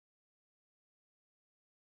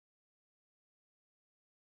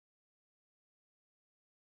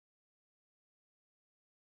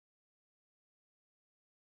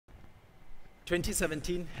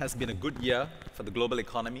2017 has been a good year for the global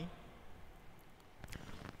economy.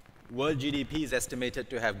 World GDP is estimated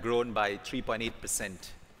to have grown by 3.8%,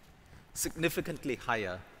 significantly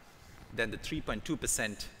higher than the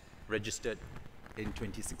 3.2% registered in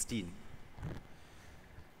 2016.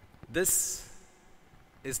 This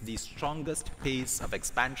is the strongest pace of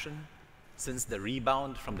expansion since the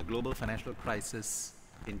rebound from the global financial crisis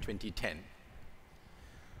in 2010.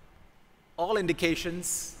 All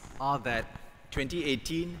indications are that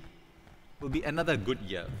 2018 will be another good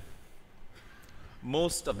year.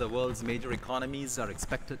 Most of the world's major economies are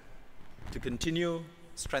expected to continue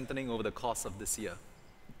strengthening over the course of this year.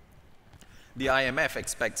 The IMF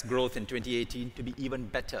expects growth in 2018 to be even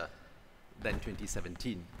better than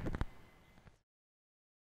 2017.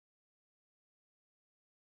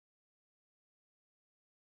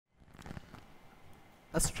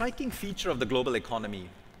 A striking feature of the global economy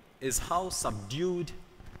is how subdued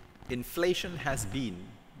inflation has been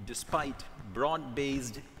despite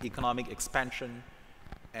broad-based economic expansion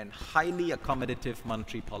and highly accommodative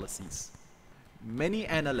monetary policies. Many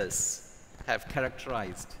analysts have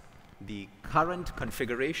characterized the current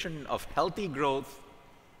configuration of healthy growth,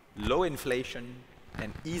 low inflation,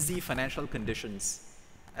 and easy financial conditions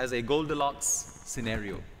as a Goldilocks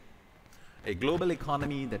scenario. A global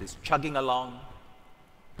economy that is chugging along,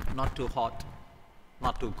 not too hot,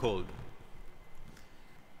 not too cold.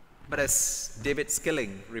 But as David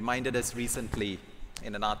Skilling reminded us recently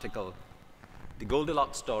in an article, the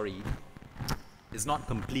Goldilocks story is not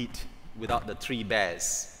complete without the three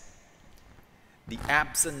bears. The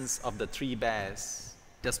absence of the three bears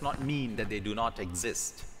does not mean that they do not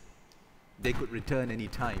exist. They could return any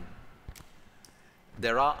time.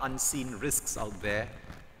 There are unseen risks out there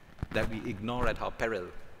that we ignore at our peril.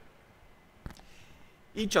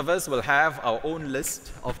 Each of us will have our own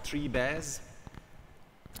list of three bears.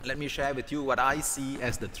 Let me share with you what I see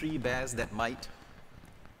as the three bears that might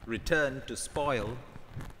return to spoil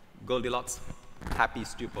Goldilocks' happy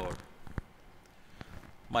stupor.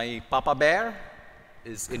 My Papa Bear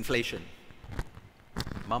is inflation.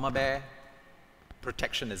 Mama Bear,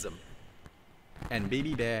 protectionism. And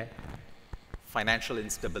Baby Bear, financial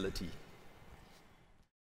instability.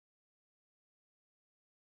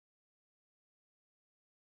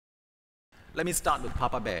 Let me start with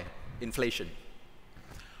Papa Bear, inflation.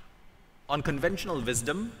 On conventional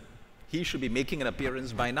wisdom, he should be making an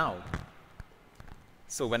appearance by now.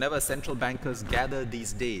 So whenever central bankers gather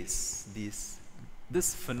these days,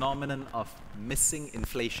 this phenomenon of missing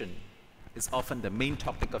inflation is often the main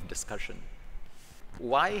topic of discussion.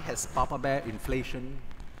 Why has Papa Bear inflation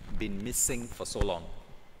been missing for so long?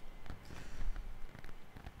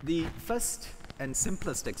 The first and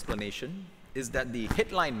simplest explanation is that the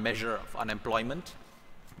headline measure of unemployment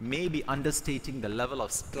may be understating the level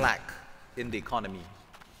of slack in the economy.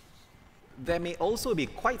 There may also be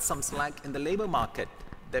quite some slack in the labor market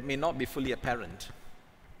that may not be fully apparent.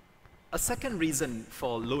 A second reason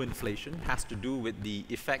for low inflation has to do with the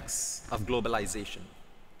effects of globalization.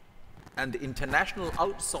 And the international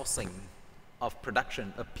outsourcing of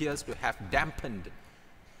production appears to have dampened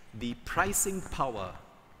the pricing power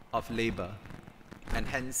of labor and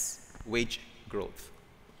hence wage growth.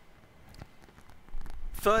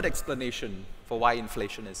 Third explanation for why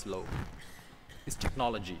inflation is low is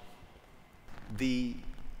technology. The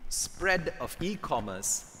spread of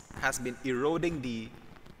e-commerce has been eroding the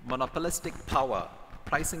monopolistic power,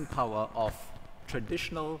 pricing power of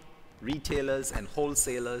traditional retailers and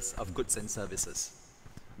wholesalers of goods and services,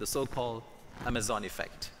 the so-called Amazon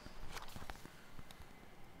effect.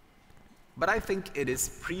 But I think it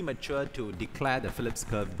is premature to declare the Phillips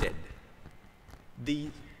curve dead. The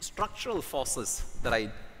structural forces that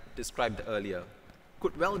I described earlier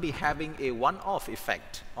could well be having a one-off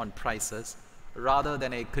effect on prices rather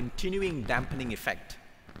than a continuing dampening effect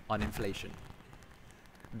on inflation.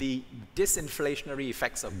 The disinflationary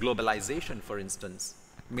effects of globalization, for instance,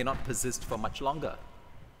 may not persist for much longer.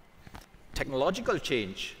 Technological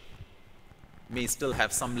change may still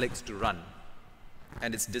have some legs to run,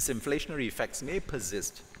 and its disinflationary effects may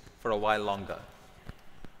persist for a while longer.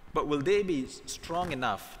 But will they be strong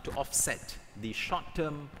enough to offset the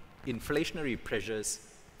short-term inflationary pressures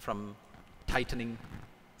from tightening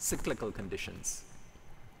cyclical conditions?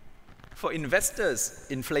 For investors,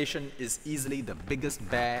 inflation is easily the biggest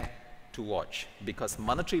bear to watch because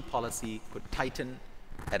monetary policy could tighten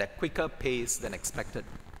at a quicker pace than expected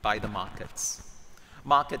by the markets.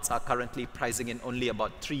 Markets are currently pricing in only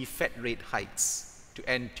about 3 Fed rate hikes to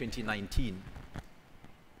end 2019.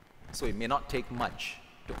 So it may not take much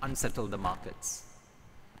to unsettle the markets.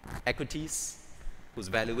 Equities, whose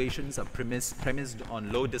valuations are premised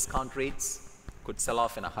on low discount rates, could sell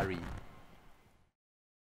off in a hurry.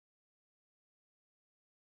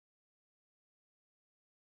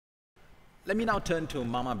 Let me now turn to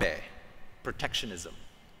Mama Bear, protectionism.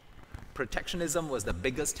 Protectionism was the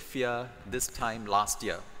biggest fear this time last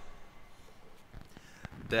year.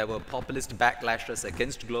 There were populist backlashes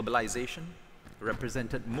against globalization,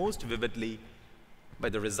 represented most vividly by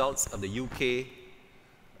the results of the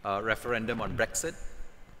UK referendum on Brexit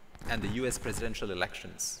and the US presidential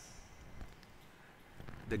elections.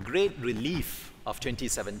 The great relief of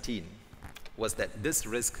 2017 was that this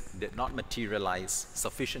risk did not materialize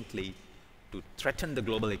sufficiently to threaten the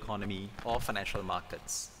global economy or financial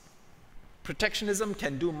markets. Protectionism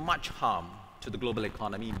can do much harm to the global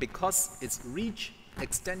economy because its reach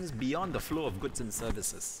extends beyond the flow of goods and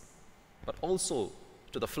services, but also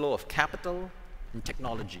to the flow of capital and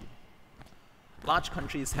technology. Large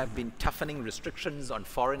countries have been toughening restrictions on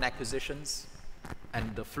foreign acquisitions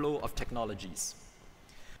and the flow of technologies.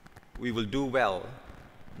 We will do well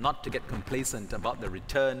not to get complacent about the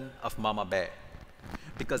return of Mama Bear,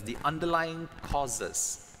 because the underlying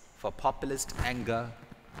causes for populist anger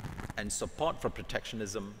and support for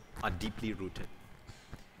protectionism are deeply rooted.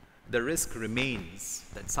 The risk remains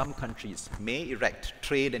that some countries may erect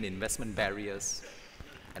trade and investment barriers,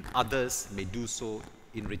 and others may do so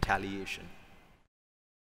in retaliation.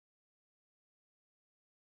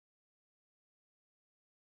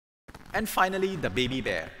 And finally, the baby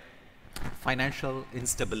bear, financial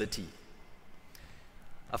instability.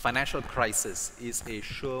 A financial crisis is a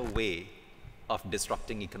sure way of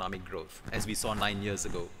disrupting economic growth, as we saw 9 years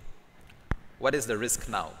ago. What is the risk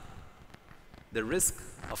now? The risk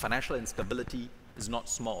of financial instability is not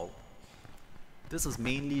small. This is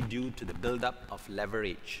mainly due to the buildup of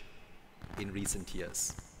leverage in recent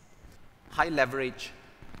years. High leverage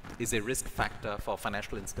is a risk factor for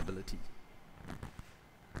financial instability.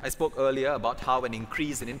 I spoke earlier about how an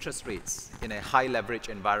increase in interest rates in a high leverage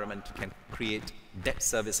environment can create debt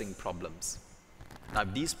servicing problems. Now,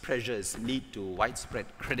 if these pressures lead to widespread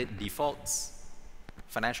credit defaults,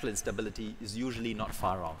 financial instability is usually not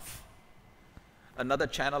far off. Another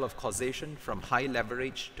channel of causation from high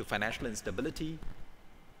leverage to financial instability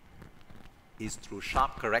is through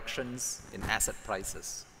sharp corrections in asset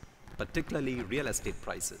prices, particularly real estate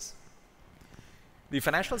prices. The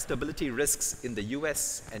financial stability risks in the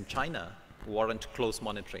US and China warrant close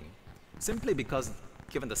monitoring, simply because,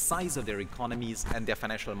 given the size of their economies and their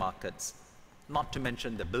financial markets, not to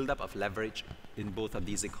mention the buildup of leverage in both of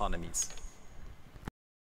these economies.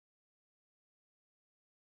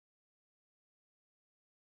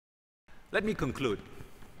 Let me conclude.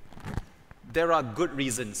 There are good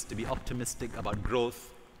reasons to be optimistic about growth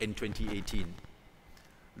in 2018.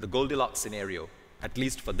 The Goldilocks scenario, at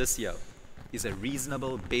least for this year, is a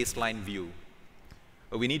reasonable baseline view.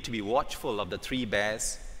 But we need to be watchful of the three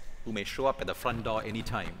bears who may show up at the front door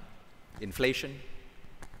anytime: inflation,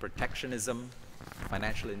 protectionism,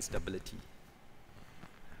 financial instability.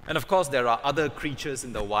 And of course, there are other creatures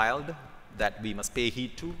in the wild that we must pay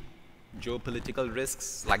heed to: geopolitical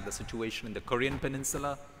risks like the situation in the Korean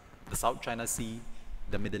Peninsula, the South China Sea,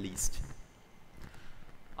 the Middle East.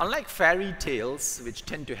 Unlike fairy tales, which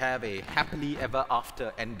tend to have a happily ever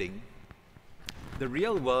after ending, the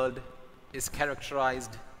real world is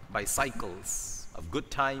characterized by cycles of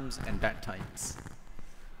good times and bad times.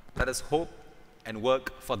 Let us hope and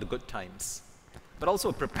work for the good times, but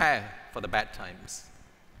also prepare for the bad times.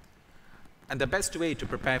 And the best way to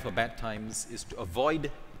prepare for bad times is to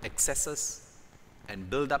avoid excesses and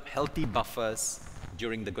build up healthy buffers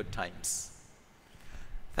during the good times.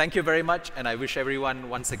 Thank you very much, and I wish everyone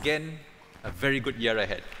once again a very good year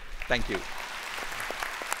ahead. Thank you.